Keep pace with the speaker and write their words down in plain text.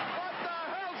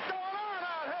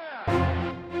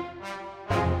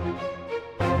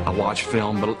watch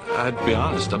film, but I'd be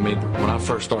honest, I mean, when I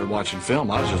first started watching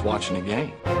film, I was just watching the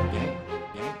game.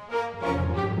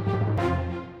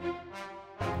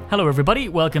 Hello everybody,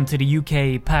 welcome to the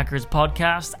UK Packers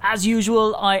podcast. As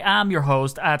usual, I am your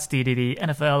host at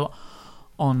SteeDDNFL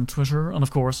on Twitter, and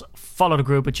of course, follow the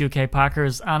group at UK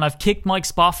Packers, and I've kicked Mike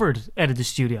Spofford out of the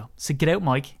studio. So get out,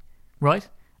 Mike, right?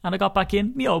 And I got back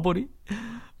in, me old buddy,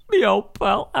 me old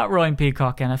pal, at Ryan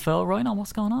Peacock NFL. Ryan,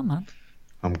 what's going on, man?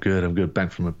 I'm good.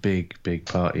 Back from a big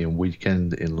party and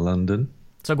weekend in London.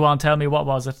 So go on, tell me, what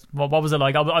was it? What was it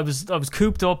like? I was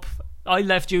cooped up. I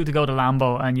left you to go to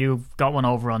Lambeau, and you got one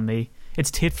over on me. It's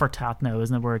tit for tat now,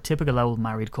 isn't it? We're a typical old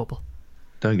married couple.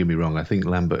 Don't get me wrong. I think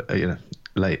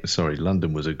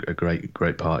London was a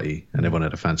great party, and everyone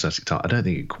had a fantastic time. I don't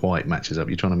think it quite matches up.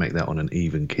 You're trying to make that on an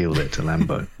even keel there to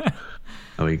Lambeau.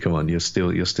 I mean, come on, you're still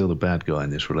the bad guy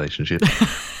in this relationship.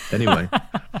 Anyway,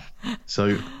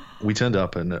 so we turned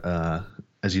up, and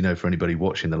as you know, for anybody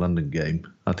watching the London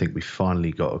game, I think we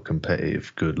finally got a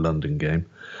competitive, good London game,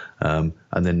 and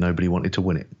then nobody wanted to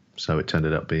win it, so it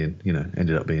ended up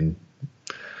being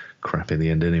crap in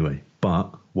the end anyway.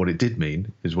 But what it did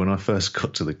mean is when I first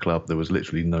got to the club, there was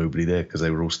literally nobody there because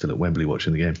they were all still at Wembley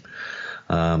watching the game.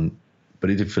 But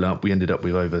it did fill up. We ended up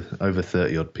with over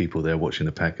 30 odd people there watching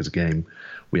the Packers game.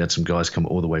 We had some guys come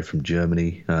all the way from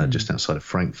Germany, just outside of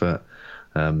Frankfurt.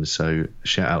 So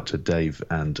shout out to Dave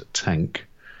and Tank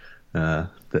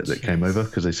that came over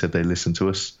because they said they listened to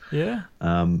us. Yeah.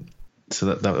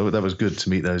 So that was good to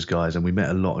meet those guys, and we met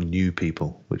a lot of new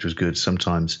people, which was good.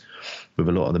 Sometimes with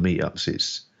a lot of the meetups,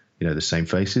 it's the same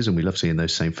faces, and we love seeing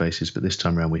those same faces. But this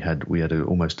time around, we had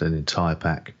almost an entire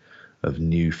pack of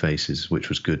new faces, which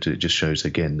was good. It just shows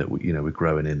again that we're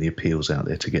growing in the appeals out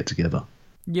there to get together.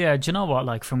 Yeah, do you know what?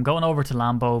 Like, from going over to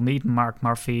Lambeau, meeting Mark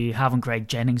Murphy, having Greg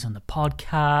Jennings on the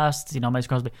podcast, Mace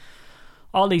Crosby,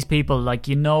 all these people, like,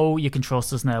 you can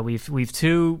trust us now. We've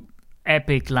two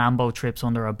epic Lambeau trips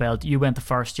under our belt. You went the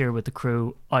first year with the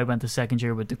crew. I went the second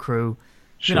year with the crew.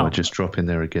 Should I just drop in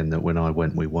there again that when I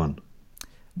went, we won?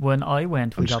 When I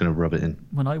went, I'm just going to rub it in.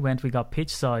 When I went, we got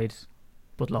pitch side,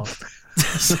 but lost.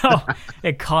 So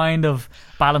it kind of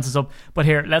balances up. But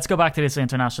here, let's go back to this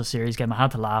international series game. I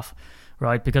had to laugh,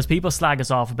 right? Because people slag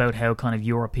us off about how kind of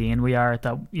European we are.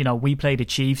 That we play the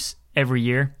Chiefs every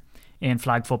year in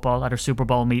flag football at our Super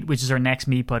Bowl meet, which is our next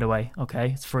meet, by the way.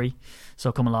 Okay, it's free,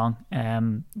 so come along,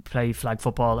 play flag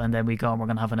football, and then we go and we're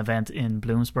going to have an event in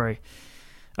Bloomsbury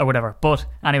or whatever. But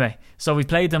anyway, so we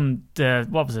played them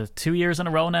 2 years in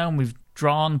a row now, and we've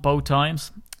drawn both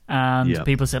times. And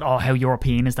people said, oh, how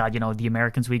European is that? The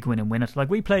Americans, we go in and win it. Like,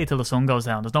 we play till the sun goes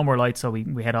down. There's no more lights, so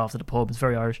we head off to the pub. It's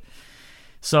very Irish.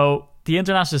 So the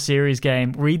international series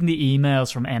game, reading the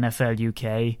emails from NFL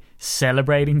UK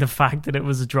celebrating the fact that it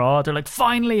was a draw. They're like,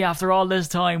 finally, after all this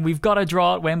time, we've got a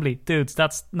draw at Wembley. Dudes,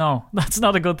 that's not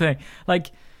a good thing.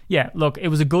 Like, yeah, look, it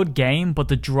was a good game, but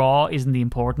the draw isn't the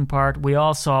important part. We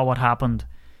all saw what happened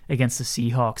against the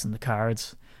Seahawks and the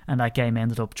Cards, and that game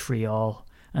ended up 3-3.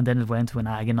 And then it went to an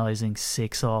agonising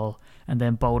 6-6. And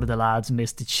then both of the lads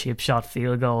missed the chip shot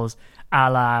field goals, a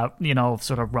la,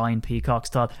 sort of Ryan Peacock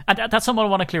style. And that's something I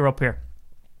want to clear up here.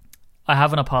 I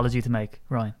have an apology to make,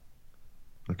 Ryan.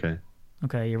 Okay,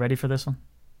 you ready for this one?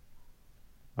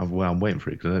 I'm waiting for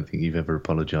it because I don't think you've ever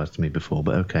apologised to me before,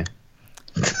 but okay.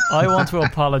 I want to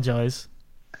apologise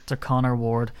to Connor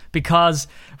Ward, because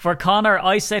for Connor,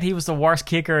 I said he was the worst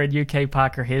kicker in UK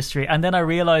Packer history, and then I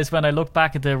realised when I looked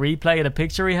back at the replay of the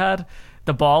picture he had,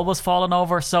 the ball was falling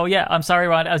over. So yeah, I'm sorry,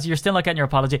 Ryan, as you're still not getting your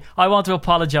apology. I want to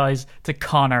apologise to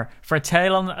Connor for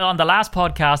telling on the last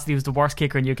podcast that he was the worst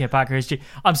kicker in UK Packer history.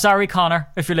 I'm sorry, Connor,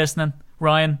 if you're listening.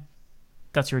 Ryan,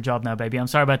 that's your job now, baby. I'm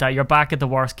sorry about that. You're back at the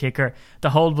worst kicker. The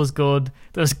hold was good.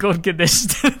 There's good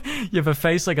conditions. You have a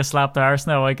face like a slapped arse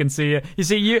now. I can see you. You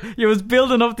see, you was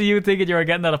building up to you thinking you were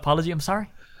getting that apology. I'm sorry.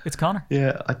 It's Connor.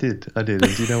 Yeah, I did. And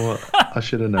do you know what? I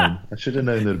should have known. I should have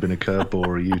known there'd been a curveball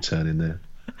or a U-turn in there.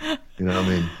 You know what I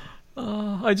mean?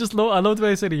 I love the way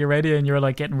you said you're ready, and you're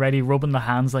like getting ready, rubbing the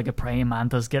hands like a praying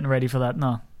mantis, getting ready for that.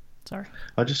 No. Sorry.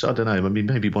 I don't know. I mean,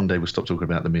 maybe one day we'll stop talking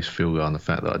about the missed field goal and the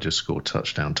fact that I just scored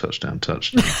touchdown. You know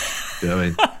what I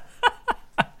mean?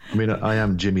 I mean, I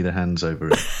am Jimmy the Hands over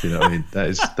it. You know what I mean? That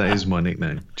is my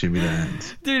nickname, Jimmy the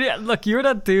Hands. Dude, look, you're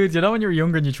that dude. When you're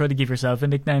younger and you try to give yourself a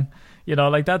nickname,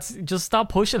 like that's just stop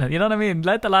pushing it. You know what I mean?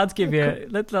 Let the lads give you.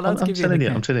 I'm telling you.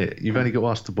 You've only got to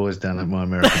ask the boys down at my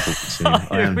American football team.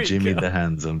 I am Jimmy the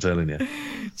Hands. I'm telling you.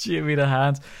 Jimmy the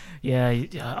Hands. Yeah,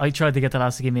 I tried to get the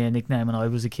lads to give me a nickname when I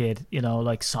was a kid.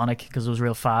 Like Sonic, because it was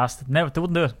real fast. Never, they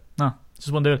wouldn't do it. No,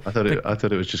 Just want to do it. I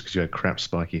thought it was just because you had crap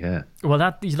spiky hair.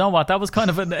 Well, you know what? That was kind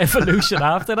of an evolution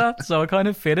after that, so it kind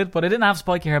of fitted. But I didn't have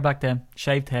spiky hair back then.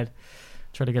 Shaved head.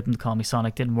 Tried to get them to call me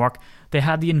Sonic, didn't work. They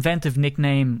had the inventive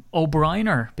nickname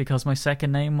O'Briener because my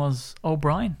second name was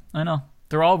O'Brien. I know.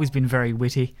 They're always been very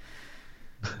witty.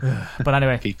 But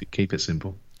anyway. Keep it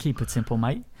simple. Keep it simple,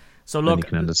 mate. So Then look, you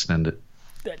can understand it.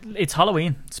 it's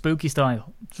Halloween, spooky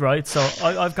style, right? So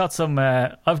I've got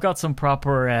some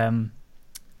proper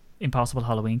impossible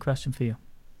Halloween question for you.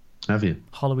 Have you?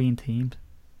 Halloween themed.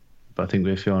 But I think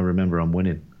if I remember, I'm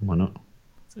winning. Why not?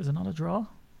 Is it not a draw?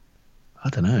 I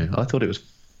don't know. I thought it was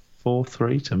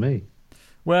 4-3 to me.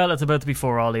 Well, it's about to be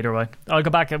 4-4 either way. I'll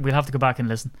go back. We'll have to go back and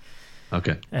listen.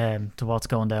 Okay. To what's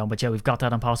going down. But yeah, we've got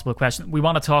that impossible question. We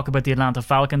want to talk about the Atlanta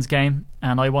Falcons game,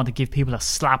 and I want to give people a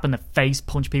slap in the face,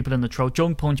 punch people in the throat,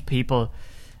 junk punch people,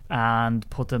 and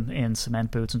put them in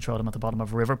cement boots and throw them at the bottom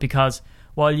of a river. Because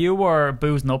while you were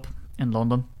boozing up in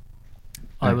London,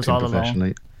 I was all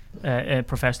alone.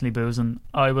 Professionally boozing.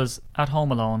 I was at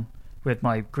home alone with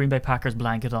my Green Bay Packers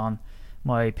blanket on,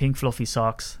 my pink fluffy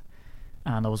socks,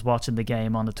 and I was watching the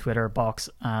game on the Twitter box,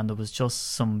 and there was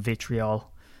just some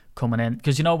vitriol coming in.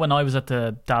 Because you know when I was at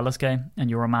the Dallas game and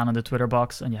you were a man in the Twitter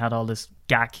box and you had all this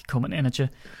gack coming in at you,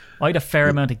 I had a fair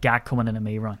amount of gack coming in at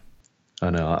me, Ryan.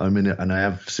 I know. I mean, and I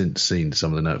have since seen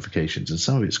some of the notifications, and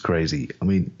some of it's crazy. I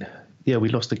mean, yeah, we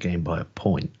lost the game by a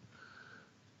point,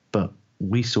 but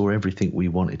we saw everything we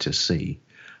wanted to see.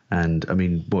 And I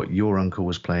mean, what your uncle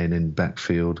was playing in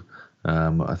backfield,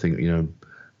 I think, you know,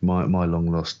 my long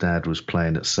lost dad was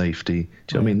playing at safety.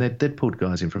 Do you know what I mean? They'd pulled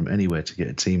guys in from anywhere to get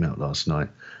a team out last night.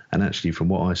 And actually, from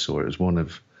what I saw, it was one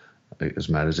of, as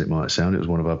mad as it might sound, it was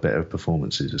one of our better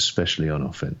performances, especially on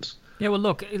offense. Yeah, well,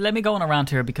 look, let me go on around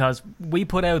here because we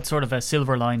put out sort of a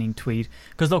silver lining tweet.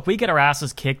 Because, look, we get our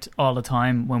asses kicked all the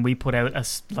time when we put out a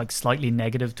slightly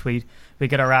negative tweet. We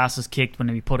get our asses kicked when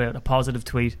we put out a positive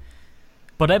tweet.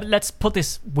 But let's put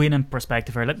this win in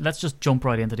perspective here. Let's just jump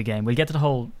right into the game. We'll get to the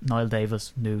whole Niall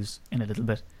Davis news in a little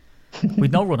bit.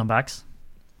 We'd no running backs,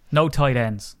 no tight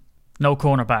ends, no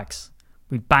cornerbacks.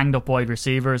 We banged up wide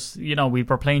receivers. You know, we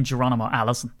were playing Geronimo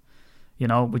Allison, you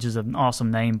know, which is an awesome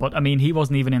name. But, I mean, he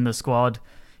wasn't even in the squad.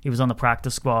 He was on the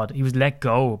practice squad. He was let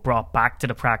go, brought back to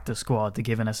the practice squad to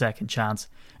give him a second chance.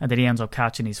 And then he ends up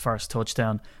catching his first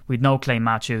touchdown. We'd no Clay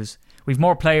Matthews. We've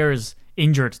more players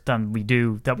injured than we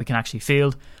do that we can actually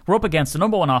field. We're up against the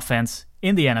number one offense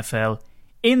in the NFL,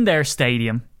 in their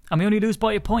stadium, and we only lose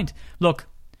by a point. Look,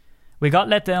 we got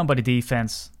let down by the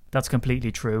defense. That's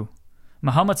completely true.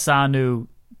 Mohamed Sanu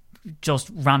just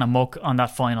ran amok on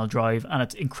that final drive, and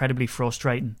it's incredibly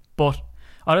frustrating. But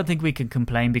I don't think we can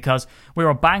complain because we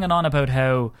were banging on about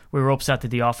how we were upset that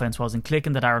the offense wasn't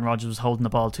clicking, that Aaron Rodgers was holding the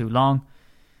ball too long.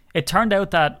 It turned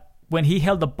out that when he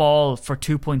held the ball for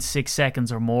 2.6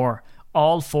 seconds or more,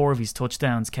 all 4 of his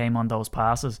touchdowns came on those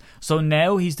passes. So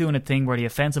now he's doing a thing where the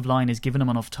offensive line is giving him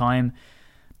enough time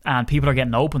and people are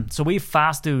getting open. So we have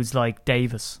fast dudes like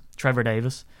Trevor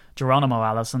Davis, Geronimo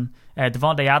Allison,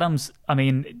 Devontae Adams. I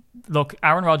mean, look,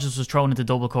 Aaron Rodgers was thrown into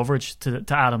double coverage to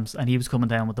Adams and he was coming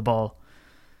down with the ball.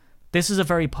 This is a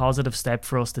very positive step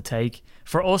for us to take.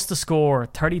 For us to score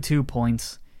 32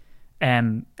 points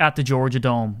at the Georgia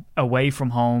Dome away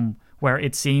from home where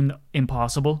it seemed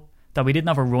impossible, that we didn't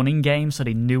have a running game so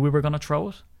they knew we were going to throw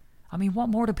it. I mean, what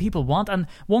more do people want? And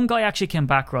one guy actually came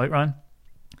back, right, Ryan?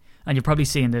 And you're probably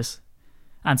seeing this,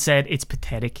 and said, it's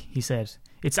pathetic, he said.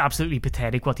 It's absolutely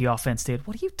pathetic what the offense did.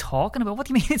 What are you talking about? What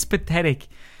do you mean it's pathetic?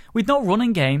 We'd no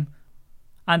running game,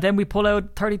 and then we pull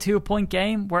out 32-point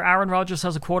game where Aaron Rodgers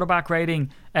has a quarterback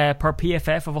rating per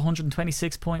PFF of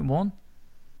 126.1.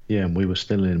 Yeah, and we were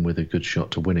still in with a good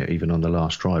shot to win it, even on the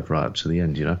last drive right up to the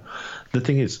end, you know. The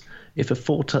thing is, if a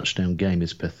 4-touchdown game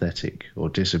is pathetic or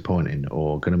disappointing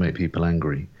or going to make people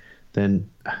angry, then,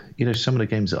 you know, some of the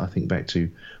games that I think back to,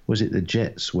 was it the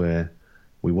Jets where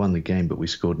we won the game but we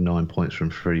scored 9 points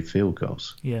from 3 field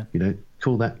goals? Yeah. You know,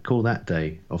 call that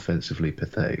day offensively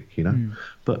pathetic, you know.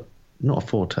 But not a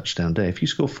 4-touchdown day. If you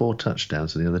score 4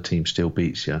 touchdowns and the other team still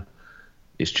beats you,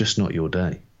 it's just not your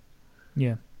day.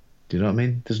 Yeah. Do you know what I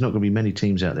mean? There's not going to be many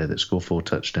teams out there that score 4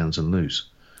 touchdowns and lose.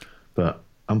 But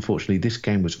unfortunately, this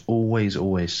game was always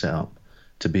set up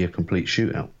to be a complete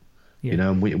shootout. Yeah. You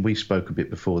know, and we spoke a bit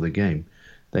before the game.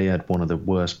 They had one of the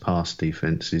worst pass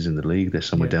defenses in the league. They're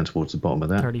somewhere down towards the bottom of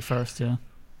that. 31st, yeah.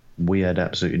 We had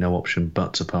absolutely no option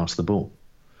but to pass the ball.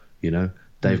 You know,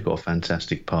 they've got a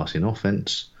fantastic passing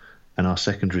offense, and our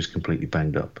secondary is completely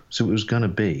banged up. So it was going to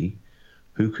be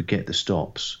who could get the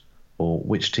stops or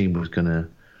which team was going to,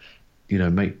 you know,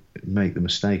 make the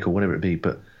mistake or whatever it be.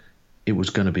 But it was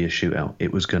going to be a shootout.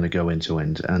 It was going to go end to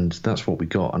end, and that's what we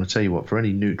got. And I tell you what, for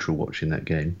any neutral watching that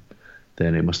game,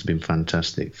 then it must have been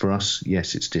fantastic. For us,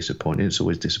 yes, it's disappointing. It's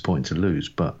always disappointing to lose,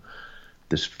 but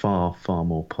there's far, far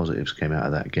more positives came out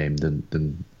of that game than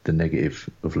the negative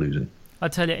of losing. I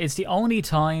tell you, it's the only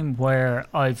time where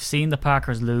I've seen the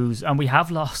Packers lose, and we have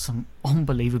lost some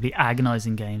unbelievably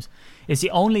agonising games. It's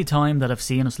the only time that I've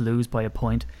seen us lose by a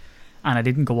point, and I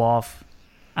didn't go off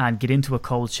and get into a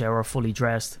cold shower fully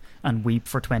dressed and weep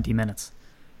for 20 minutes.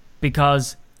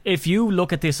 Because if you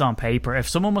look at this on paper, if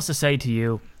someone was to say to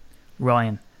you,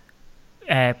 Ryan,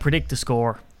 predict the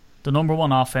score, the number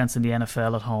one offense in the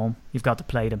NFL at home, you've got to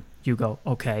play them. You go,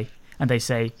 okay. And they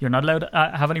say, you're not allowed to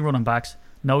have any running backs,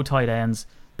 no tight ends,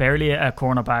 barely a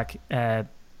cornerback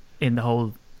in the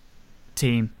whole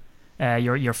team.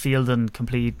 You're fielding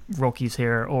complete rookies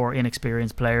here or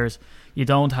inexperienced players. You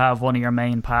don't have one of your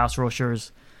main pass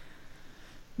rushers.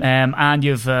 And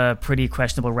you've a pretty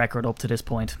questionable record up to this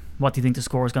point. What do you think the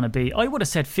score is going to be? I would have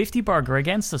said 50 burger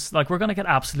against us. Like, we're going to get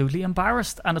absolutely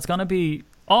embarrassed, and it's going to be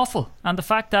awful. And the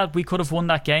fact that we could have won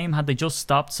that game had they just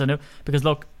stopped Sanu. Because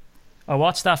look, I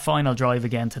watched that final drive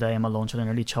again today on my lunch and I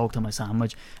nearly choked on my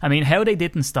sandwich. I mean, how they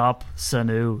didn't stop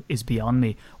Sanu is beyond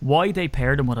me. Why they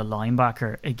paired him with a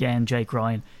linebacker, again, Jake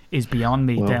Ryan, is beyond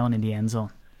me. Well, down in the end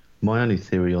zone. My only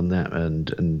theory on that,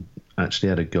 and actually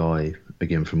had a guy,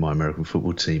 again from my American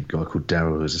football team, a guy called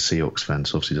Darryl, who's a Seahawks fan,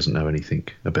 so obviously doesn't know anything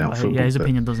about football. Yeah, his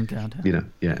opinion doesn't count.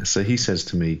 Yeah. So he says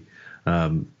to me,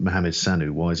 Mohamed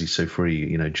Sanu, why is he so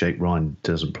free? Jake Ryan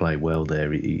doesn't play well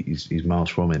there. He's miles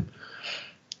from him.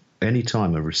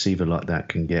 Anytime a receiver like that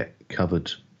can get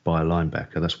covered by a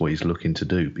linebacker, that's what he's looking to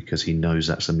do, because he knows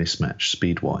that's a mismatch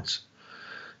speed-wise.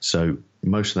 So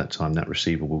most of that time, that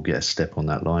receiver will get a step on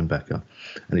that linebacker.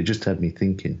 And it just had me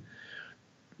thinking,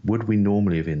 would we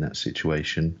normally have in that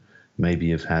situation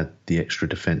maybe have had the extra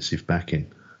defensive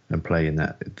backing and play in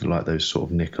that, like those sort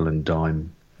of nickel and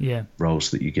dime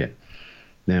roles that you get?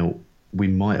 Now, we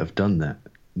might have done that.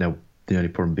 Now, the only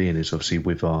problem being is obviously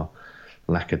with our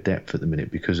lack of depth at the minute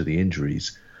because of the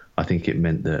injuries, I think it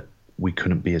meant that we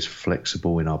couldn't be as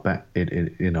flexible in our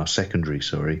in our secondary,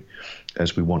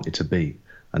 as we wanted to be.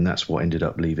 And that's what ended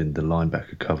up leaving the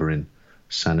linebacker covering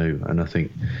Sanu. And I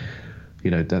think,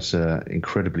 that's an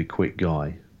incredibly quick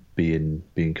guy being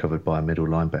covered by a middle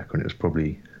linebacker, and it was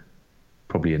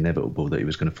probably inevitable that he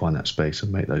was going to find that space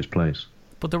and make those plays.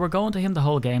 But they were going to him the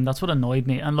whole game. That's what annoyed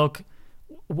me. And look,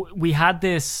 we had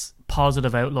this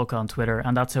positive outlook on Twitter,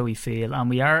 and that's how we feel. And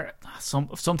we are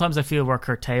sometimes I feel we're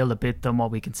curtailed a bit than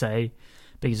what we can say,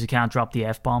 because you can't drop the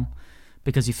F-bomb,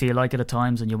 because you feel like it at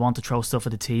times, and you want to throw stuff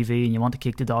at the TV and you want to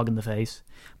kick the dog in the face.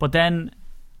 But then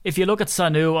if you look at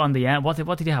Sanu on the end, what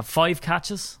did he have? 5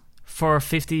 catches for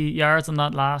 50 yards on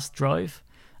that last drive?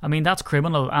 I mean, that's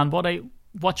criminal. And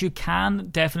what you can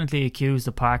definitely accuse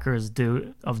the Packers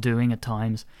of doing at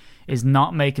times is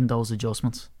not making those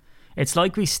adjustments. It's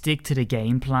like we stick to the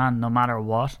game plan no matter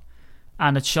what,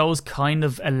 and it shows kind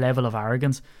of a level of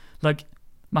arrogance. Like,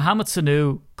 Mohamed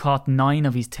Sanu caught 9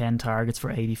 of his 10 targets for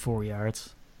 84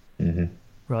 yards. Mm-hmm.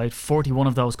 Right? 41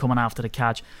 of those coming after the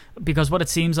catch. Because what it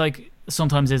seems like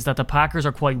sometimes is that the Packers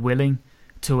are quite willing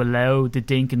to allow the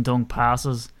dink and dunk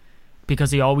passes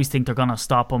because they always think they're going to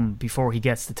stop him before he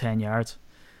gets to 10 yards.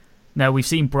 Now, we've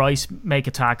seen Bryce make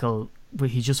a tackle where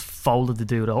he just folded the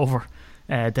dude over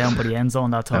down by the end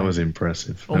zone that time. That was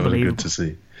impressive. Unbelievable. That was good to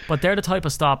see. But they're the type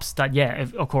of stops that,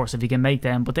 of course, if you can make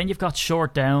them, but then you've got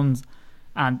short downs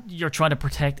and you're trying to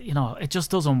protect, it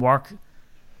just doesn't work.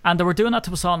 And they were doing that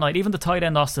to us all night. Even the tight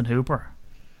end, Austin Hooper,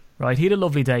 right? He had a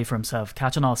lovely day for himself,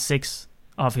 catching all 6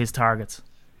 of his targets.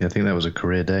 Yeah, I think that was a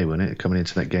career day, wasn't it? Coming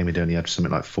into that game, he'd only had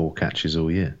something like 4 catches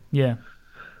all year. Yeah.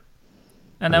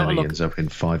 And then he ends up in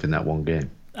 5 in that one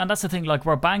game. And that's the thing, like,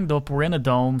 we're banged up, we're in a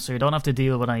dome, so you don't have to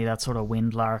deal with any of that sort of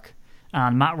wind lark.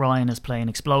 And Matt Ryan is playing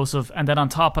explosive. And then on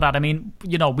top of that, I mean,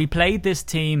 we played this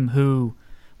team who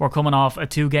were coming off a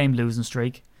 2-game losing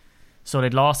streak. So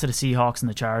they'd lost to the Seahawks and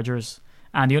the Chargers.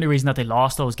 And the only reason that they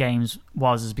lost those games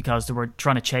is because they were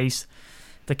trying to chase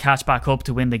the catch back up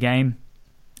to win the game.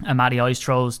 And Matty Ice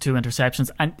throws 2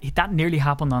 interceptions. And that nearly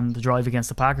happened on the drive against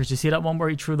the Packers. You see that one where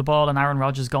he threw the ball and Aaron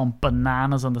Rodgers going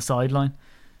bananas on the sideline,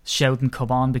 shouting,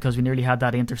 come on, because we nearly had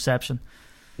that interception.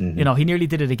 Mm-hmm. He nearly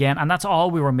did it again. And that's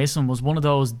all we were missing, was one of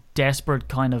those desperate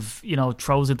kind of,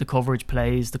 throws into coverage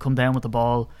plays to come down with the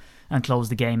ball and close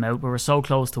the game out. We were so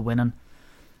close to winning.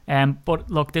 But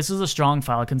look, this is a strong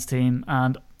Falcons team,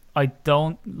 and I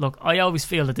always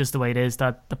feel that this is the way it is,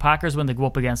 that the Packers, when they go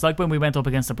up against, like when we went up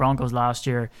against the Broncos last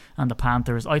year and the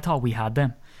Panthers, I thought we had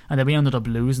them, and then we ended up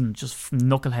losing just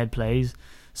knucklehead plays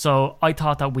So I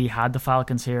thought that we had the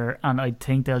Falcons here, and I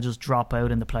think they'll just drop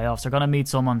out in the playoffs. They're going to meet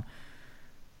someone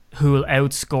who will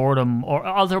outscore them, or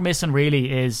all they're missing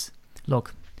really is,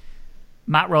 look,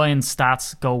 Matt Ryan's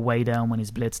stats go way down when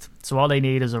he's blitzed. So all they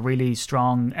need is a really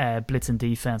strong blitzing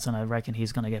defense, and I reckon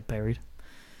he's going to get buried.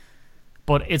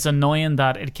 But it's annoying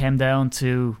that it came down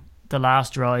to the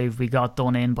last drive. We got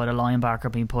done in by the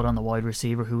linebacker being put on the wide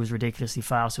receiver who was ridiculously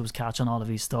fast, who was catching all of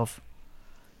his stuff.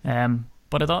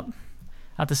 But I thought,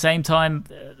 at the same time,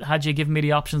 had you given me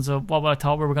the options of what I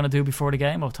thought we were going to do before the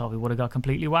game, I thought we would have got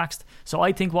completely waxed. So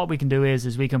I think what we can do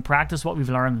is we can practice what we've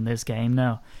learned in this game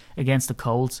now against the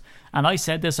Colts. And I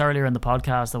said this earlier in the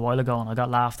podcast a while ago, and I got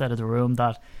laughed out of the room,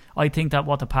 that I think that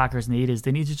what the Packers need is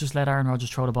they need to just let Aaron Rodgers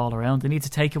throw the ball around. They need to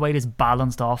take away this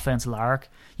balanced offensive arc.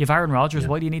 You have Aaron Rodgers,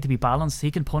 why do you need to be balanced?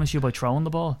 He can punish you by throwing the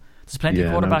ball. There's plenty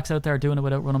of quarterbacks out there doing it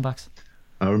without running backs.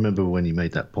 I remember when you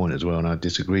made that point as well, and I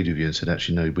disagreed with you and said,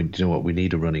 actually, no, you know what, we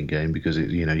need a running game because,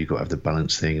 you've got to have the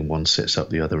balance thing and one sets up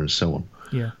the other and so on.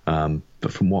 Yeah.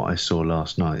 But from what I saw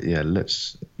last night,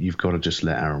 you've got to just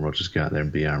let Aaron Rodgers go out there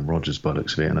and be Aaron Rodgers by the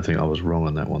looks of it. And I think I was wrong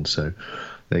on that one. So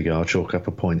there you go. I'll chalk up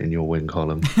a point in your win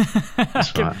column.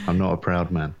 That's right. I'm not a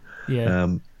proud man.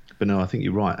 Yeah. But no, I think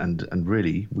you're right. And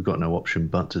really, we've got no option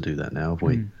but to do that now, have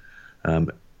we?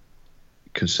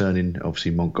 Concerning,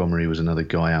 obviously, Montgomery was another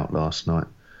guy out last night.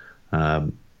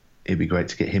 It'd be great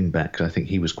to get him back because I think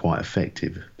he was quite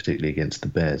effective, particularly against the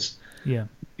Bears. Yeah.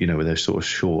 With those sort of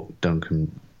short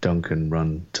Duncan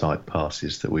run type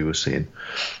passes that we were seeing.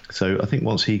 So I think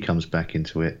once he comes back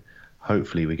into it,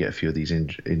 hopefully we get a few of these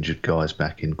injured guys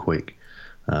back in quick.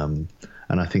 And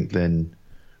I think then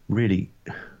really,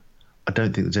 I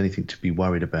don't think there's anything to be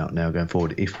worried about now going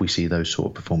forward if we see those sort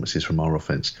of performances from our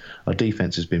offense. Our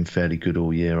defense has been fairly good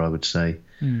all year, I would say.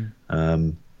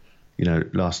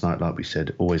 Last night, like we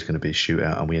said, always going to be a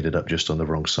shootout, and we ended up just on the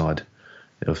wrong side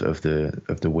of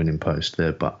the winning post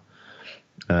there. But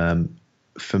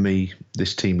for me,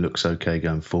 this team looks okay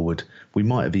going forward. We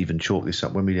might have even chalked this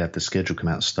up when we had the schedule come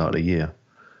out at the start of the year,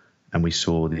 and we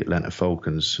saw the Atlanta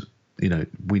Falcons.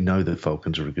 We know the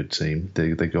Falcons are a good team.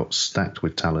 They got stacked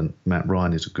with talent. Matt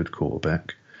Ryan is a good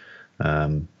quarterback.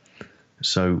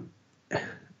 So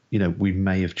we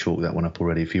may have chalked that one up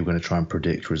already. If you were going to try and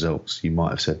predict results, you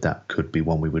might have said that could be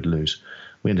one we would lose.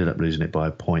 We ended up losing it by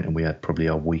a point, and we had probably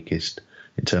our weakest,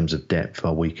 in terms of depth,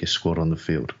 our weakest squad on the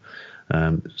field.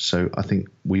 So I think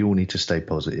we all need to stay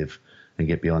positive and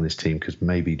get behind this team because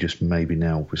maybe, just maybe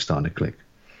now, we're starting to click.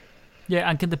 Yeah,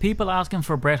 and can the people asking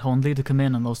for Brett Hundley to come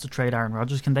in and us to trade Aaron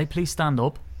Rodgers, can they please stand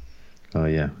up? Oh,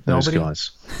 yeah. Those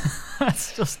guys.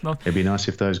 That's just not... It'd be nice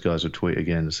if those guys would tweet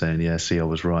again saying, yeah, see, I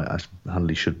was right.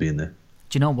 Hundley should be in there.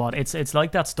 Do you know what? It's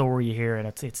like that story you hear, and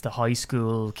it's the high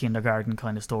school, kindergarten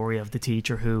kind of story of the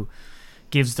teacher who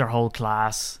gives their whole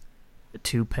class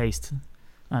toothpaste,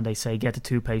 and they say, get the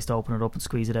toothpaste, open it up and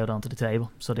squeeze it out onto the table.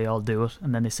 So they all do it,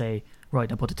 and then they say, right,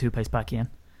 now put the toothpaste back in.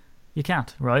 You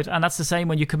can't, right? And that's the same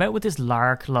when you come out with this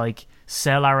lark like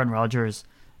sell Aaron Rodgers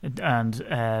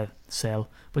and sell,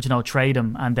 but trade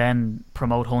him and then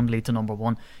promote Hundley to number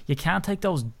one. You can't take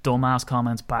those dumbass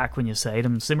comments back when you say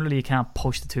them. Similarly, you can't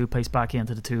push the toothpaste back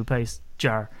into the toothpaste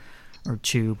jar or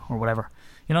tube or whatever.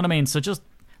 You know what I mean? So just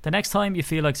the next time you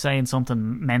feel like saying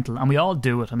something mental, and we all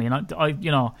do it. I mean,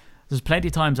 I there's plenty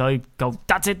of times I go,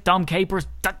 that's it, Dom Capers,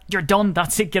 you're done,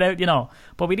 that's it, get out,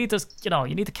 But we need to,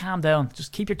 you need to calm down.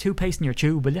 Just keep your toothpaste in your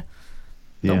tube, will you?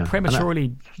 Yeah. Don't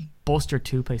prematurely bust your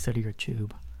toothpaste out of your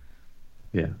tube.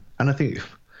 Yeah, and I think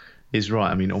is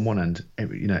right. I mean, on one hand,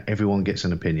 everyone gets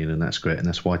an opinion, and that's great, and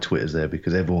that's why Twitter's there,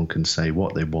 because everyone can say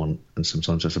what they want, and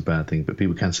sometimes that's a bad thing, but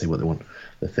people can say what they want.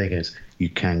 The thing is, you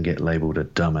can get labelled a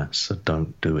dumbass, so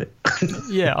don't do it.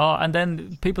 Yeah, and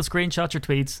then people screenshot your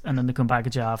tweets, and then they come back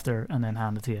at you after, and then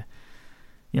hand it to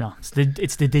you.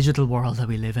 It's the digital world that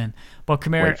we live in. But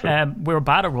come here, we're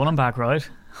bad at running back, right?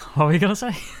 What were you going to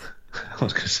say? I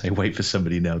was going to say, wait for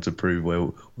somebody now to prove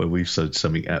where we've said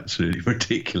something absolutely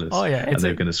ridiculous. Oh, yeah. And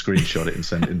they're going to screenshot it and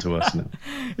send it in to us now.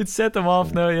 It's set them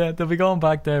off now, yeah. They'll be going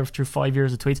back there through 5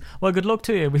 years of tweets. Well, good luck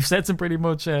to you. We've said some pretty big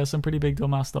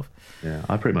dumbass stuff. Yeah,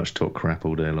 I pretty much talk crap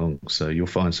all day long, so you'll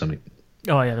find something.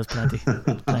 Oh, yeah, there's plenty.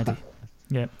 Plenty.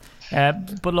 Yeah.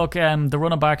 But look, the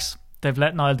running backs, they've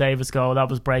let Niall Davis go. That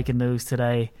was breaking news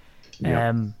today.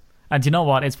 Yeah. And you know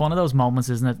what? It's one of those moments,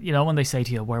 isn't it? When they say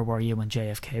to you, where were you when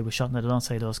JFK was shot? And they don't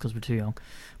say to us because we're too young.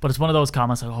 But it's one of those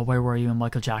comments like, where were you when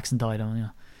Michael Jackson died?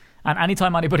 And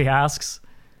anytime anybody asks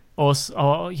us,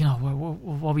 what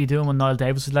were you doing when Niall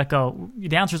Davis was let go?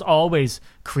 The answer is always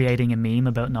creating a meme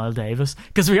about Niall Davis,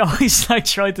 because we always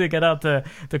try to get at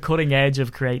the cutting edge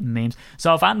of creating memes.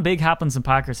 So if anything big happens in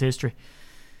Packers history,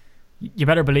 you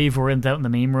better believe we're out in the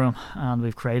meme room and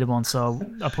we've created one. So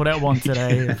I put out one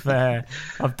today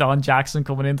of Don Jackson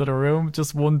coming into the room,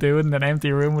 just one dude in an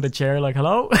empty room with a chair, like,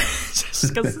 hello,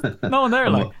 just because no one there.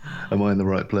 Am I in the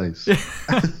right place?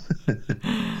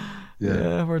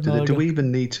 Yeah, we're do we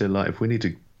even need to, like, if we need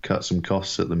to cut some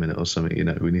costs at the minute or something,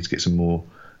 we need to get some more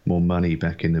money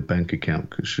back in the bank account,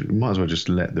 because we might as well just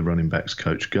let the running backs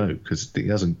coach go, because he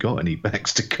hasn't got any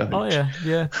backs to coach. Oh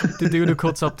yeah. The dude who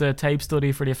cuts up the tape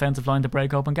study for the offensive line to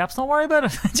break open gaps, don't worry about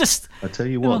it. Just I tell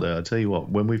you what,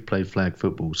 when we've played flag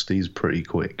football, Steve's pretty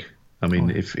quick. I mean,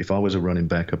 if I was a running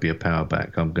back, I'd be a power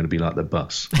back. I'm going to be like the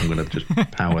bus. I'm going to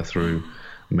just power through,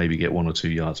 maybe get 1 or 2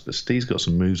 yards. But Steve's got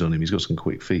some moves on him. He's got some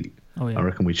quick feet. Oh, yeah. I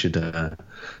reckon we should.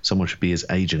 Someone should be his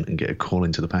agent and get a call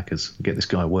into the Packers. Get this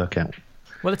guy a workout.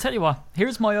 Well, I tell you what,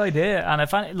 here's my idea, and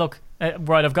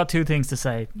I've got 2 things to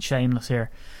say, shameless here.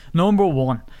 Number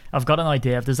 1, I've got an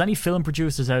idea. If there's any film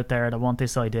producers out there that want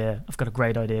this idea, I've got a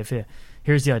great idea for you.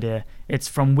 Here's the idea. It's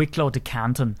from Wicklow to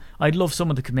Canton. I'd love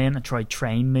someone to come in and try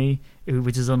train me,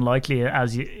 which is unlikely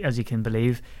as you can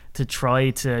believe, to try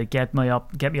to get me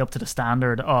up to the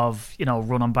standard of,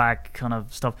 running back kind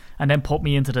of stuff, and then put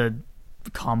me into the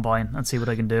combine and see what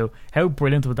I can do. How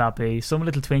brilliant would that be? Some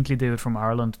little twinkly dude from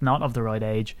Ireland, not of the right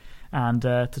age, and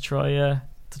to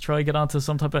try get onto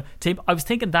some type of team. I was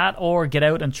thinking that, or get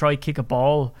out and try kick a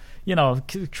ball.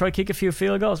 Try kick a few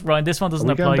field goals. Ryan, this one doesn't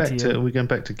apply to you. Are we going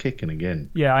back to kicking again?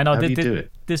 Yeah, I know. How do you do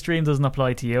it? This dream doesn't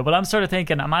apply to you, but I'm sort of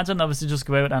thinking, imagine I was to just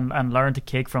go out and learn to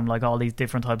kick from like all these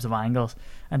different types of angles,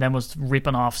 and then was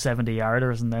ripping off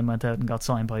 70-yarders, and then went out and got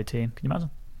signed by a team. Can you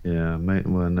imagine? Yeah, mate.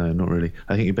 Well, no, not really.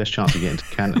 I think your best chance of getting to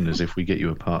Canton is if we get you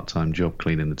a part-time job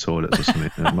cleaning the toilets or something.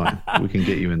 We can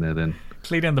get you in there then.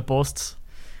 Cleaning the busts.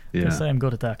 Yeah, I am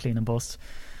good at that, cleaning busts.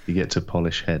 You get to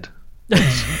polish head.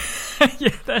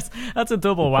 Yeah, that's a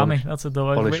double whammy. That's a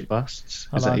double. Polish busts.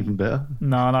 Is that even better?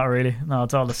 No, not really. No,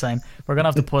 it's all the same. We're gonna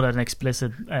have to put an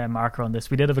explicit marker on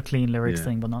this. We did have a clean lyrics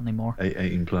thing, but not anymore.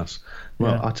 18 plus.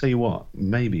 Well, I'll tell you what.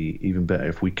 Maybe even better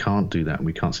if we can't do that and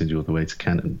we can't send you all the way to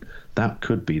Canton. That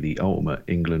could be the ultimate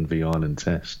England v Ireland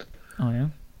test. Oh yeah.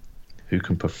 Who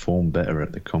can perform better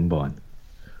at the combine?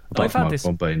 Apart from our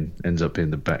combine ends up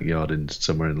in the backyard in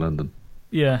somewhere in London.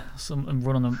 Yeah, I'm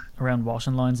running them around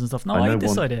washing lines and stuff. No, I hate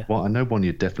this idea. Well, I know one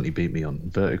you'd definitely beat me on: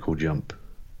 vertical jump.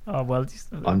 Oh well,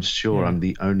 I'm sure I'm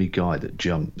the only guy that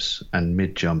jumps, and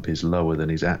mid jump is lower than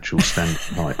his actual standing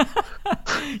height.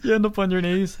 You end up on your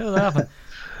knees. How'd that happen?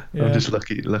 Yeah. I'm just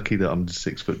lucky that I'm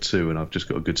 6'2" and I've just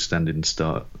got a good standing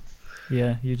start.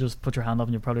 Yeah, you just put your hand up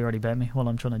and you probably already bet me while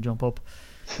I'm trying to jump up.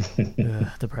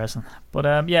 Depressing.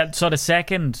 But so the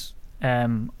second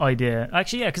idea,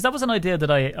 actually, because that was an idea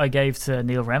that I gave to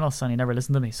Neil Reynolds and he never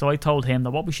listened to me. So I told him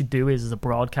that what we should do is a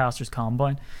broadcasters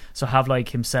combine. So have like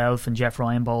himself and Jeff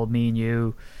Reinbold, me and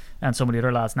you, and some of the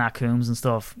other lads, Nat Coombs and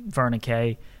stuff, Vernon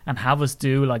Kay, and have us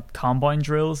do like combine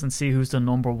drills and see who's the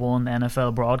number 1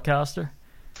 NFL broadcaster.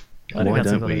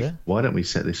 Why don't we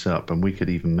set this up and we could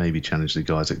even maybe challenge the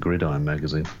guys at Gridiron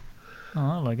Magazine? Oh,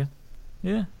 I like it.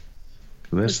 Yeah.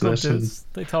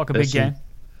 They talk a big game.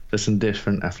 There's some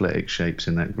different athletic shapes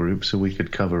in that group, so we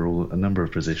could cover a number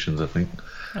of positions, I think.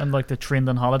 And like the trend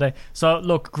on holiday. So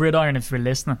look, Gridiron, if you're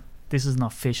listening, this is an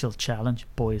official challenge,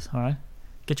 boys. All right,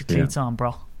 get your cleats on,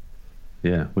 bro.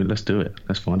 Yeah, let's do it.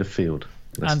 Let's find a field.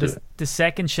 The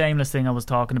second shameless thing I was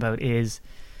talking about is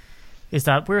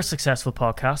that we're a successful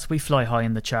podcast. We fly high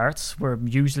in the charts. We're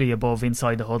usually above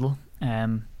Inside the Huddle.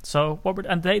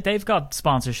 They've got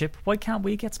sponsorship. Why can't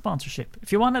we get sponsorship?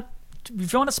 If you want to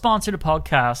sponsor the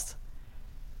podcast,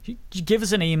 you give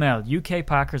us an email,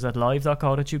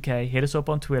 ukpackers@live.co.uk. Hit us up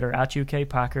on Twitter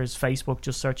 @UKPackers, Facebook,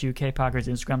 just search UK Packers,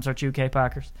 Instagram, search UK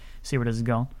Packers. See where this is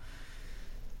going.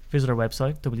 Visit our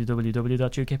website,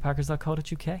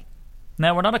 www.ukpackers.co.uk.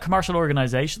 Now, we're not a commercial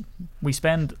organisation. We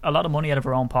spend a lot of money out of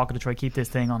our own pocket to try to keep this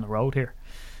thing on the road here.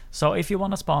 So if you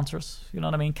want to sponsor us, you know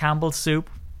what I mean? Campbell's Soup,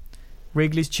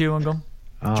 Wrigley's Chewing Gum,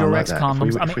 Durex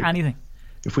condoms, anything.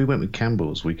 If we went with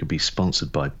Campbell's, we could be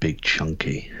sponsored by Big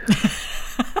Chunky.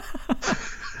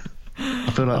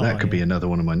 I feel like that could be another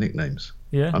one of my nicknames.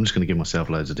 Yeah. I'm just going to give myself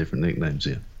loads of different nicknames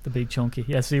here. The Big Chunky.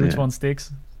 Yeah, see which one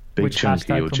sticks. Big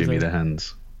Chunky or Jimmy the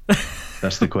Hands.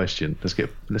 That's the question. Let's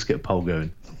get a poll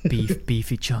going.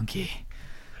 Beefy Chunky.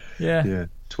 Yeah. Yeah.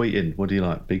 Tweet in. What do you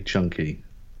like, Big Chunky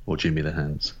or Jimmy the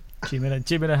Hands?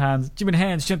 Jimmy the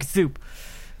Hands, Chunky Soup.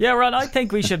 Yeah, Ron, I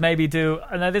think we should maybe do.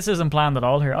 Now, this isn't planned at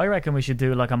all here. I reckon we should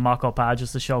do like a mock-up ad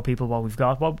just to show people what we've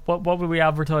got. What would we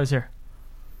advertise here?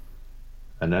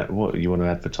 And what you want to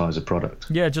advertise a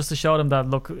product? Yeah, just to show them that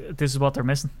look, this is what they're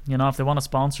missing. You know, if they want to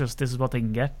sponsor us, this is what they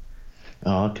can get.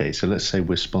 Oh, okay. So let's say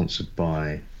we're sponsored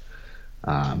by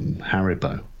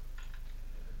Haribo.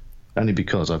 Only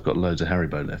because I've got loads of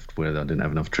Haribo left where I didn't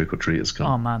have enough trick-or-treaters come.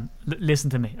 Oh man, listen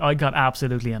to me. I got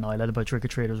absolutely annihilated by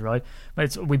trick-or-treaters, right?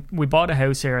 But we bought a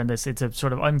house here in this. It's a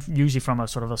sort of, I'm usually from a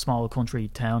sort of a small country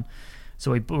town,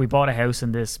 so we bought a house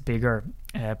in this bigger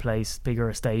place, bigger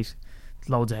estate.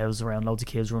 Loads of houses around, loads of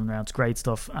kids running around. It's great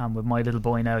stuff. And with my little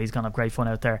boy now, he's gonna have great fun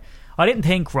out there. I didn't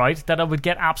think, right, that I would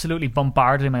get absolutely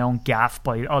bombarded in my own gaff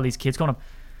by all these kids going up.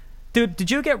 Dude,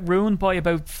 did you get ruined by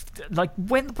about, like,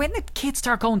 when did kids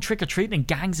start going trick-or-treating in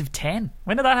gangs of 10?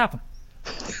 When did that happen?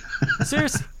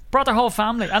 Seriously. Brought their whole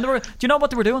family. And do you know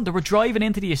what they were doing? They were driving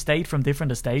into the estate from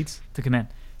different estates to come in.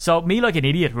 So, me like an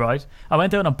idiot, right? I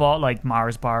went out and bought, like,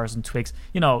 Mars bars and Twix.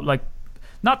 You know, like,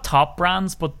 not top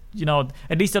brands, but, you know,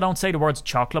 at least I don't say the words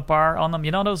chocolate bar on them.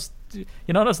 You know those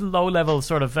low-level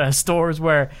sort of stores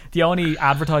where the only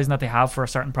advertising that they have for a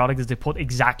certain product is they put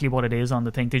exactly what it is on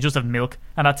the thing. They just have milk,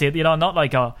 and that's it. You know, not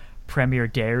like a Premier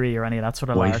Dairy or any of that sort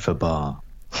of wafer bar.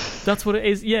 That's what it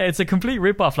is. Yeah, it's a complete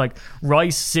rip-off, like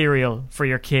rice cereal for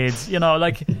your kids. You know,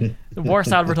 like the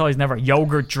worst advertising ever.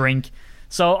 Yogurt drink.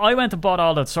 So I went and bought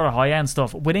all that sort of high-end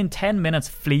stuff. Within 10 minutes,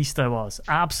 fleeced I was.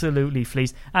 Absolutely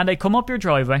fleeced. And they come up your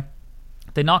driveway.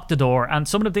 They knocked the door, and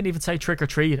some of them didn't even say trick or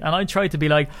treat. And I tried to be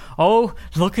like, "Oh,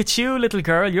 look at you, little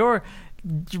girl.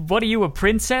 What are you, a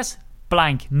princess?"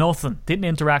 Blank, nothing. Didn't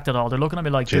interact at all. They're looking at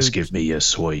me like, just give me your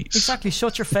sweets. Exactly,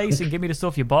 shut your face and give me the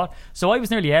stuff you bought. So I was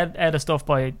nearly out of stuff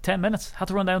by 10 minutes. Had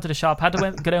to run down to the shop. Had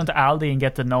to go down to Aldi and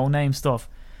get the no-name stuff.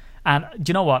 And do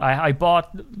you know what? I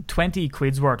bought 20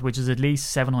 quid's worth, which is at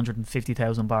least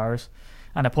 750,000 bars.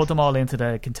 And I put them all into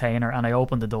the container, and I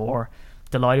opened the door,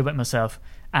 delighted with myself.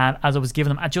 And as I was giving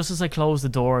them, and just as I closed the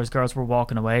door, as girls were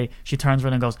walking away, she turns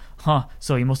around and goes, "Huh,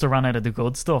 so you must have run out of the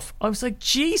good stuff." I was like,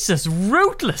 Jesus,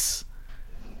 ruthless.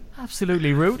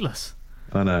 Absolutely ruthless.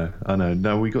 I know.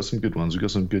 No, we got some good ones. We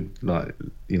got some good, like,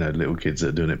 you know, little kids that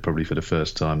are doing it probably for the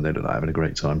first time. They're like having a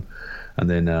great time. And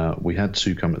then we had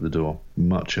two come at the door,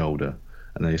 much older,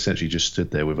 and they essentially just stood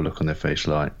there with a look on their face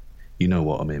like, "You know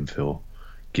what I'm in for.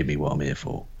 Give me what I'm here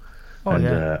for." Oh, and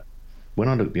yeah. When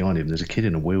I look behind him, there's a kid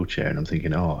in a wheelchair, and I'm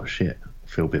thinking, "Oh shit, I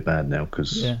feel a bit bad now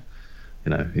because, you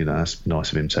know, that's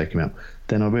nice of him to take him out."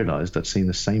 Then I realised I'd seen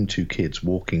the same two kids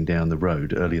walking down the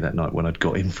road earlier that night when I'd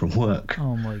got in from work.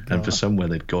 Oh my God! And for somewhere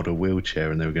they'd got a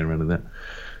wheelchair and they were going around with that.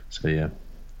 So yeah.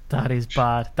 That is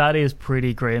bad. That is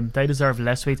pretty grim. They deserve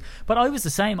less sweets. But I was the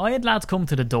same. I had lads come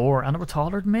to the door and they were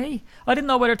taller than me. I didn't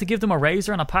know whether to give them a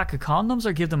razor and a pack of condoms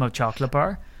or give them a chocolate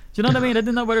bar. Do you know what I mean? I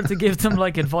didn't know whether to give them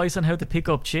like advice on how to pick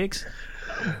up chicks.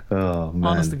 Oh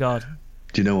man! Honest to God.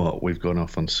 Do you know what? We've gone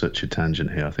off on such a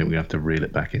tangent here. I think we have to reel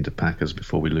it back into Packers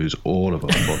before we lose all of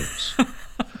our followers.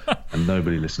 And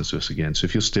nobody listens to us again. So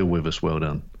if you're still with us, well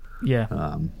done.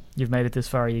 Yeah. You've made it this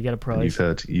far. You get a prize.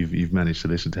 You've managed to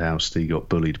listen to how Steve got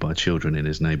bullied by children in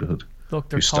his neighbourhood. Look,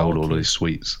 they're who stole all of his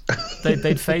sweets.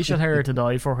 They'd facial hair to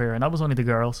die for here, and that was only the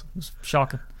girls. It was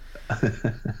shocking.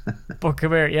 But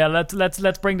come here, yeah.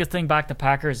 Let's bring this thing back to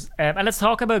Packers, and let's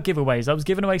talk about giveaways. I was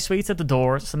giving away sweets at the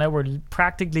door, so now we're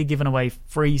practically giving away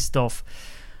free stuff.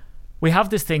 We have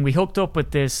this thing. We hooked up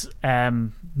with this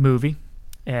movie,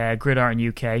 Gridiron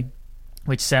UK,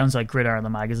 which sounds like Gridiron the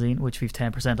magazine, which we've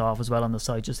 10% off as well on the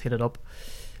site. Just hit it up.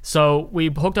 So we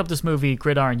hooked up this movie,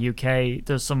 Gridiron UK.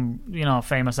 There's some, you know,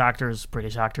 famous actors,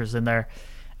 British actors in there.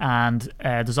 And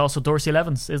there's also Dorsey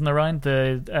Levens, isn't there, Ryan?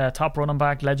 The top running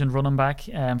back, legend running back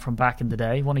from back in the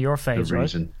day. One of your faves,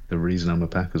 right? The reason I'm a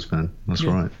Packers fan. That's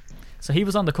right. So he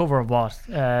was on the cover of what?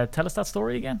 Tell us that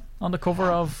story again. On the cover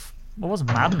of, what was it,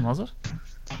 Madden, was it?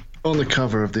 On the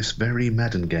cover of this very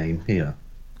Madden game here,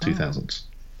 2000s.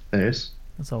 There it is.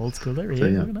 That's old school there, So,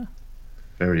 yeah. Look at that.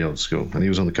 Very old school. And he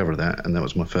was on the cover of that, and that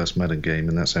was my first Madden game,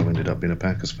 and that's how I ended up being a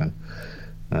Packers fan.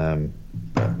 But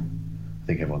I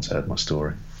think everyone's heard my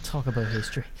story. Talk about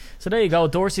history. So there you go.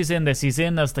 Dorsey's in this. He's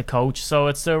in as the coach. So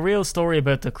it's a real story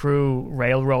about the Crew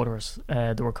Railroaders.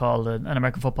 They were called an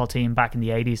American football team back in the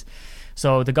 80s.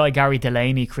 So the guy Gary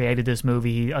Delaney created this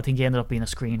movie. I think he ended up being a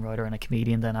screenwriter and a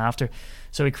comedian then after.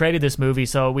 So he created this movie.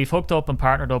 So we've hooked up and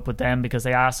partnered up with them because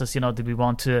they asked us, you know, did we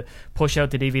want to push out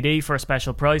the DVD for a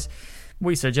special price?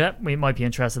 We said, yeah, we might be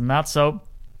interested in that. So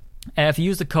if you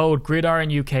use the code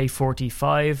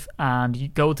GridironUK45 and you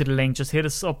go to the link, just hit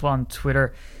us up on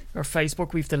Twitter or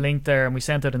Facebook. We've the link there, and we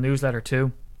sent out a newsletter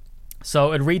too.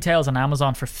 So it retails on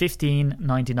Amazon for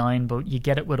 $15.99, but you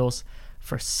get it with us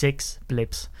for 6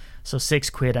 blips. So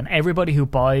 £6, and everybody who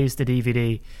buys the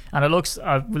DVD, and it looks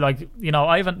like, you know,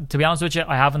 I haven't, to be honest with you,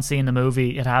 I haven't seen the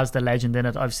movie. It has the legend in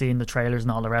it. I've seen the trailers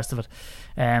and all the rest of it.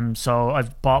 So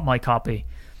I've bought my copy.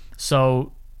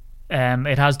 So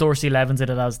It has Dorsey Levens in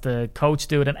it as the coach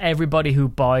dude, and everybody who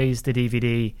buys the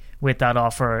DVD with that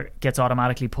offer gets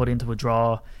automatically put into a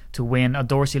draw to win a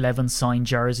Dorsey Levens signed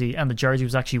jersey, and the jersey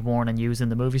was actually worn and used in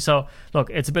the movie. So look,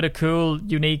 it's a bit of cool,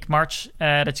 unique merch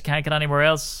that you can't get anywhere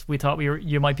else. We thought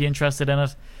you might be interested in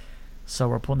it, so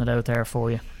we're putting it out there for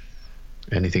you.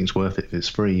 Anything's worth it. If it's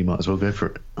free, you might as well go for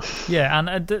it. Yeah,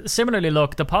 and similarly,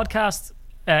 look, the podcast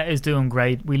is doing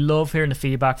great. We love hearing the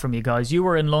feedback from you guys. You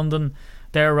were in London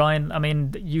there, Ryan. I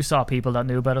mean, you saw people that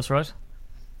knew about us, right?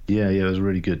 Yeah, it was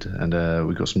really good, and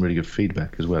we got some really good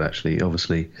feedback as well. Actually,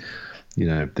 obviously,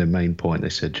 their main point they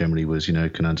said generally was,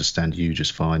 can understand you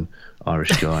just fine.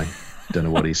 Irish guy, don't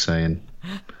know what he's saying.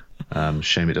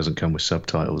 Shame it doesn't come with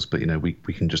subtitles, but we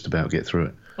can just about get through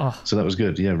it. Oh. So that was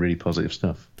good. Yeah, really positive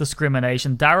stuff.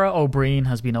 Discrimination. Dara O'Brien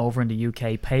has been over in the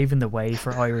UK paving the way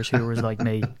for Irish viewers like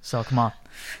me. So come on.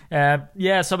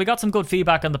 So we got some good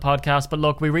feedback on the podcast, but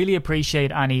look, we really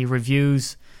appreciate any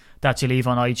reviews that you leave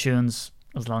on iTunes,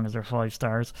 as long as they're 5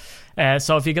 stars.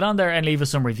 So if you get on there and leave us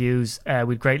some reviews,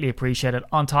 we'd greatly appreciate it.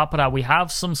 On top of that, we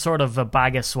have some sort of a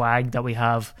bag of swag that we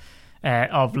have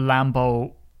of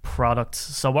Lambo products.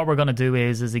 So what we're going to do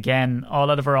is again, all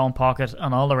out of our own pocket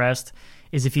and all the rest,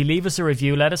 is if you leave us a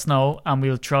review, let us know, and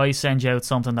we'll try send you out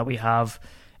something that we have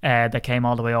that came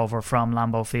all the way over from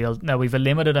Lambeau Field. Now, we've a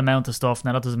limited amount of stuff.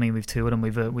 Now, that doesn't mean we've 2 of them.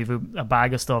 We've a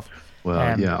bag of stuff. Well,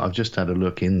 I've just had a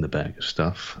look in the bag of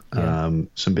stuff. Yeah.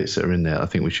 Some bits that are in there I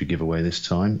think we should give away this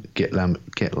time. Get loud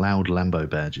Lambo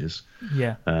badges.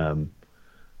 Yeah. So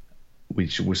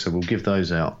we'll give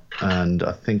those out, and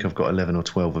I think I've got 11 or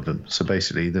 12 of them. So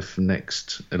basically, the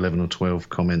next 11 or 12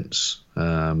 comments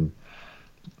and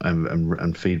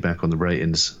feedback on the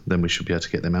ratings, then we should be able to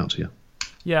get them out to you.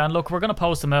 Yeah, and look, we're going to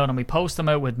post them out, and we post them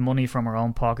out with money from our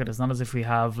own pocket. It's not as if we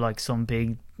have like some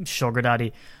big sugar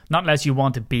daddy, not unless you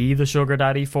want to be the sugar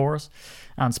daddy for us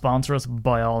and sponsor us,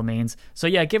 by all means. So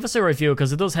yeah, give us a review,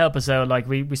 because it does help us out. Like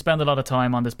we spend a lot of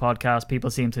time on this podcast. People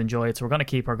seem to enjoy it, so we're going to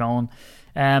keep her going.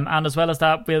 And as well as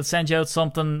that, we'll send you out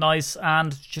something nice,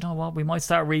 and you know what, we might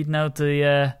start reading out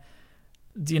the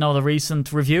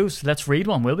recent reviews. Let's read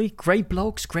one, will we? Great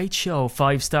blokes, great show,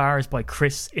 5 stars by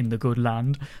Chris in the good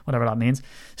land, whatever that means.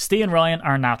 Steve and Ryan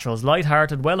are naturals,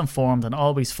 light-hearted, well-informed, and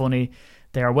always funny.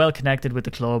 They are well connected with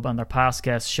the club, and their past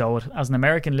guests show it. As an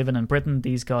American living in Britain,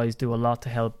 these guys do a lot to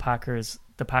help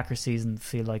the Packers season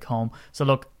feel like home. So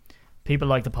look, people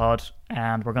like the pod,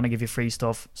 and we're going to give you free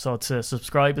stuff. So to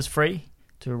subscribe is free,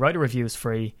 to write a review is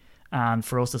free, and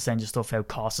for us to send you stuff out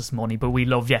costs us money, but we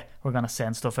love you. We're going to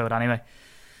send stuff out anyway.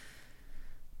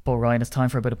 But Ryan, it's time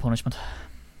for a bit of punishment.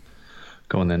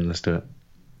 Go on then, let's do it.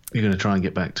 You're going to try and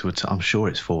get back to it. I'm sure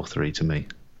it's 4-3 to me.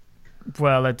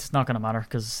 Well, it's not going to matter,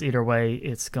 because either way,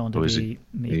 it's going to be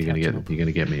me. You're going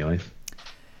to get me,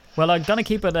 Well, I'm going to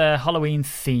keep it Halloween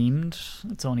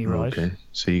themed. It's only right. Okay.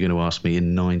 So you're going to ask me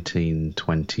in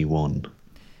 1921,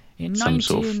 some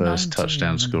sort of first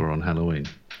touchdown score on Halloween.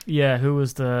 Yeah, who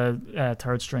was the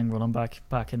third string running back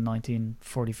in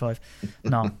 1945?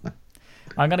 No.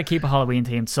 I'm going to keep a Halloween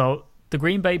theme. So the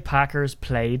Green Bay Packers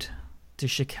played the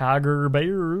Chicago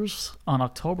Bears on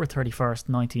October 31st,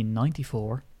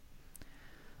 1994,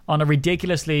 on a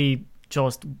ridiculously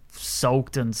just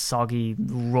soaked and soggy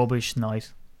rubbish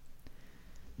night.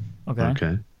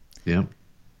 Okay. Yeah.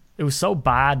 It was so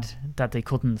bad that they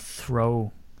couldn't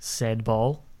throw said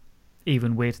ball,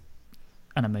 even with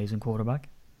an amazing quarterback.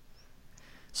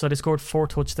 So they scored 4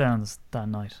 touchdowns that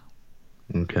night.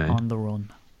 Okay. On the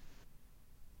run.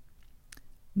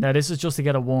 Now, this is just to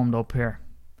get it warmed up here.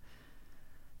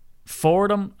 4 of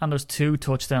them, and there's 2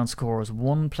 touchdown scores.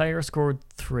 1 player scored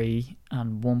 3,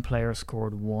 and 1 player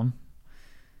scored 1.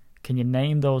 Can you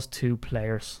name those 2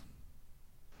 players?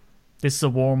 This is a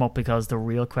warm up, because the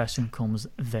real question comes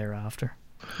thereafter.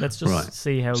 Let's just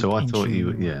see how. So I thought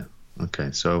yeah.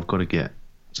 Okay, so I've got to get.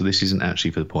 So this isn't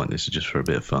actually for the point. This is just for a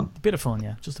bit of fun. A bit of fun,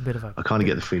 yeah. Just a bit of a. I kind of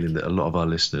get the feeling that a lot of our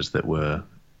listeners that were,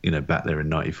 back there in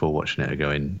 '94 watching it are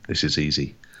going, "This is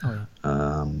easy." Oh yeah.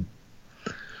 I'm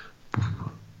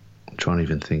trying to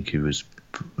even think who was.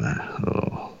 Do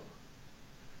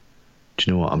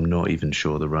you know what? I'm not even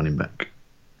sure the running back.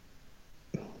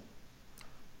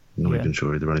 Not even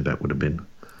sure who the running back would have been. Do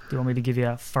you want me to give you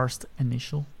a first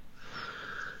initial?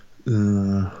 Go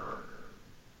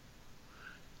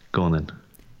on then.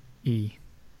 E.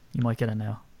 You might get it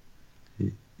now.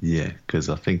 Yeah, because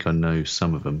I think I know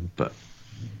some of them, but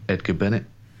Edgar Bennett.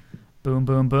 Boom,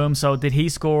 boom, boom. So did he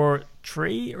score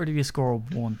 3 or did he score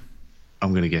 1?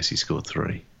 I'm going to guess he scored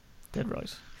 3. Dead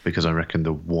right. Because I reckon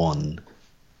the 1...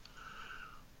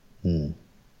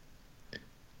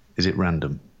 Is it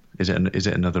random? Is it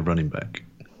another running back?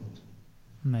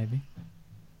 Maybe.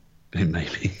 It may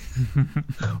be,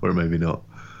 or maybe not.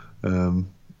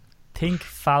 Think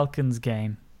Falcons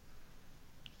game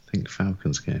Think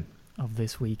Falcons game. of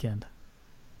this weekend.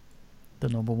 The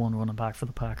number one running back for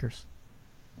the Packers.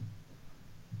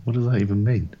 What does that even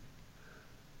mean?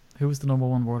 Who was the number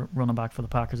one running back for the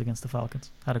Packers against the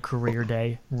Falcons? Had a career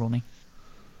day running.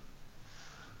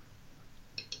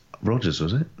 Rodgers,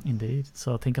 was it? Indeed.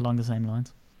 So think along the same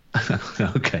lines.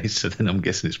 Okay, so then I'm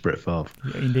guessing it's Brett Favre.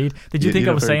 Yeah, indeed. Did you think I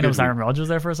you're was very saying it was good. Aaron Rodgers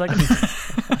there for a second?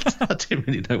 I didn't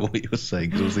really know what you were saying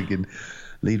because I was thinking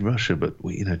lead rusher, but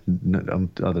I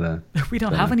don't know. We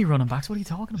don't have any running backs. What are you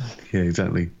talking about? Yeah,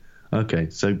 exactly. Okay,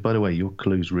 so by the way, your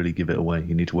clues really give it away.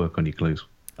 You need to work on your clues.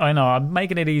 I know. I'm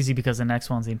making it easy because the next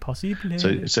one's impossible.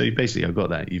 So basically, I've got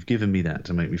that. You've given me that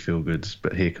to make me feel good,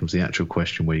 but here comes the actual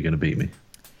question: where you're going to beat me?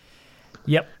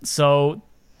 Yep. So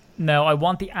now I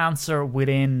want the answer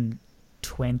within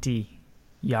 20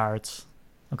 yards.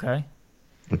 Okay.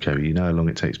 Okay, well, you know how long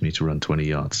it takes me to run 20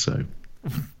 yards, so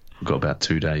I've got about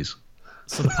 2 days.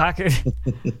 So the Packers,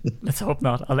 let's hope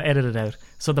not. I'll edit it out.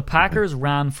 So the Packers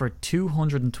ran for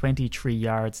 223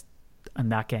 yards in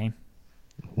that game.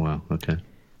 Wow. Okay.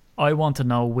 I want to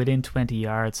know within 20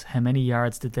 yards, how many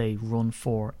yards did they run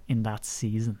for in that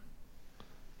season?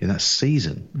 In that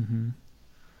season.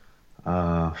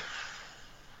 Mm-hmm.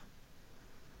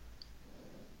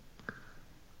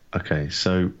 Okay,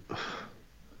 so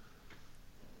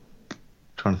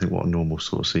trying to think what a normal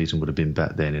sort of season would have been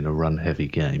back then in a run-heavy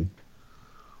game.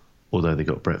 Although they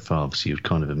got Brett Favre, so you'd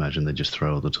kind of imagine they just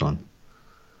throw all the time.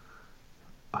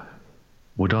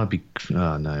 Would I be?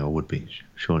 Oh, no, I would be.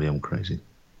 Surely I'm crazy.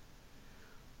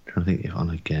 Trying to think if on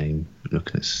a game,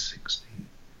 looking at 60.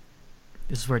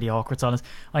 This is where the awkward's on us.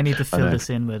 I need to fill this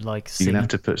in with like You're singing. gonna have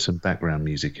to put some background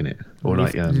music in it, or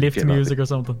lift, like lift get music like or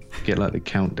something. get like the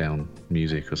countdown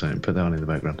music or something. Put that on in the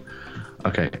background.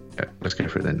 Okay, let's go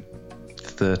for it then.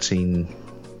 13.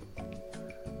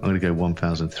 I'm going to go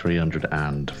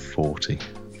 1,340.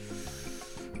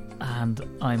 And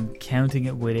I'm counting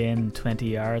it within 20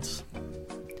 yards.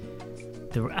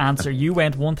 The answer, you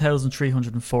went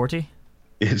 1,340.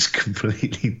 It's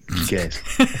completely guessed.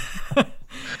 I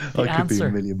could be answer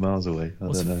a million miles away. I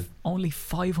don't know. Only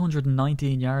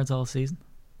 519 yards all season.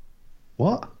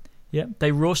 What? Yeah,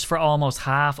 they rushed for almost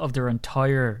half of their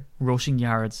entire rushing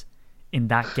yards in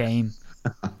that game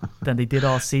than they did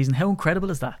all season. How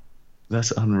incredible is that?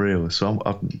 That's unreal. So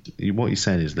what you're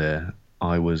saying is there,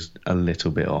 I was a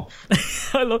little bit off.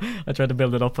 I tried to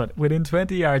build it up, but within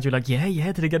 20 yards, you're like, yeah,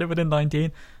 did they get it within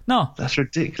 19? No. That's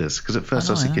ridiculous, because at first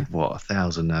I was thinking, what,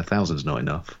 1,000? No, 1,000's not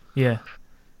enough. Yeah.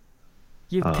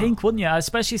 You'd think, wouldn't you?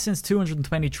 Especially since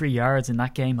 223 yards in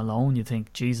that game alone, you'd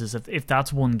think, Jesus, if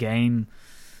that's one game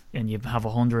and you have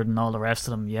 100 and all the rest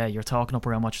of them, yeah, you're talking up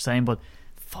around what you're saying, but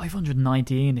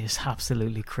 519 is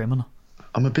absolutely criminal.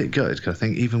 I'm a bit gutted because I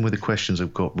think even with the questions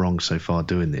I've got wrong so far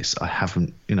doing this, I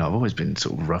haven't, I've always been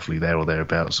sort of roughly there or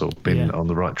thereabouts, or been on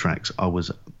the right tracks. I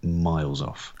was miles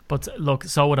off. But look,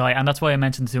 so would I, and that's why I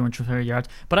mentioned 230 yards.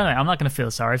 But anyway, I'm not going to feel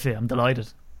sorry for you. I'm delighted.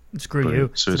 Screw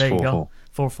Brilliant. you. So there it's 4-4. you go.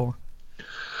 4-4.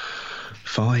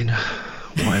 Fine.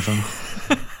 Whatever.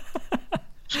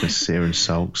 Just going to sit here and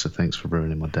sulk, so thanks for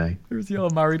ruining my day. There's the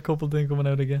old married couple thing coming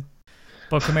out again.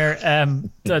 But come here,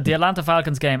 the Atlanta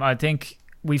Falcons game, I think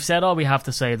we've said all we have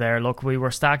to say there. Look, we were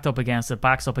stacked up against it,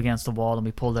 backs up against the wall, and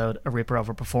we pulled out a ripper of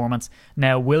a performance.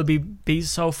 Now, will we be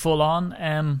so full on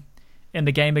in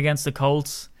the game against the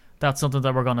Colts? That's something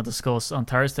that we're going to discuss on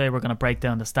Thursday. We're going to break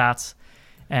down the stats.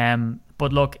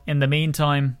 But look, in the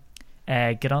meantime,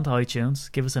 get onto iTunes,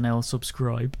 give us an L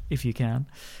subscribe if you can,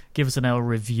 give us an L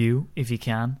review if you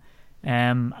can,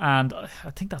 and I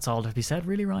think that's all to be said,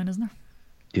 really, Ryan, isn't there?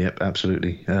 Yep,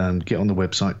 absolutely. Get on the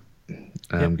website,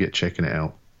 get checking it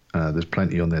out. There's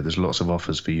plenty on there. There's lots of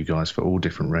offers for you guys for all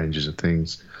different ranges of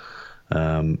things.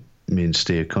 Me and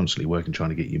Steve are constantly working trying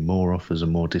to get you more offers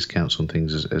and more discounts on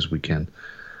things as we can.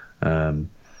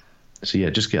 So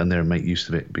yeah, just get on there and make use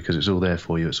of it, because it's all there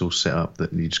for you. It's all set up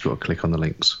that you just got to click on the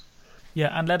links.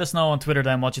 Yeah, and let us know on Twitter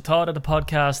then what you thought of the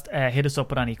podcast. Hit us up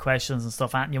with any questions and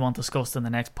stuff and you want discussed in the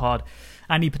next pod.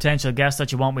 Any potential guests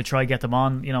that you want, we try to get them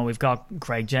on. We've got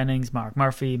Craig Jennings, Mark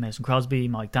Murphy, Mason Crosby,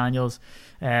 Mike Daniels.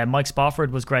 Mike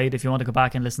Spofford was great. If you want to go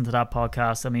back and listen to that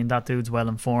podcast, I mean, that dude's well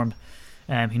informed.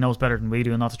 He knows better than we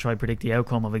do not to try to predict the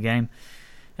outcome of a game.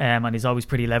 And he's always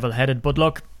pretty level-headed. But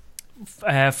look,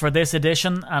 for this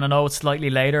edition, and I know it's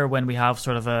slightly later when we have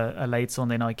sort of a late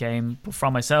Sunday night game, but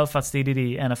from myself at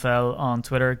SteeDD NFL on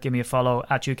Twitter, give me a follow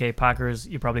at UK Packers.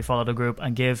 You probably follow the group,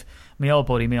 and give me old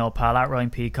buddy, me old pal at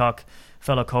Ryan Peacock,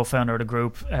 fellow co-founder of the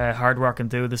group, hard work and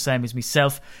do the same as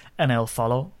myself, an L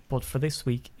follow. But for this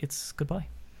week, it's goodbye.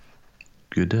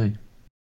 Good day.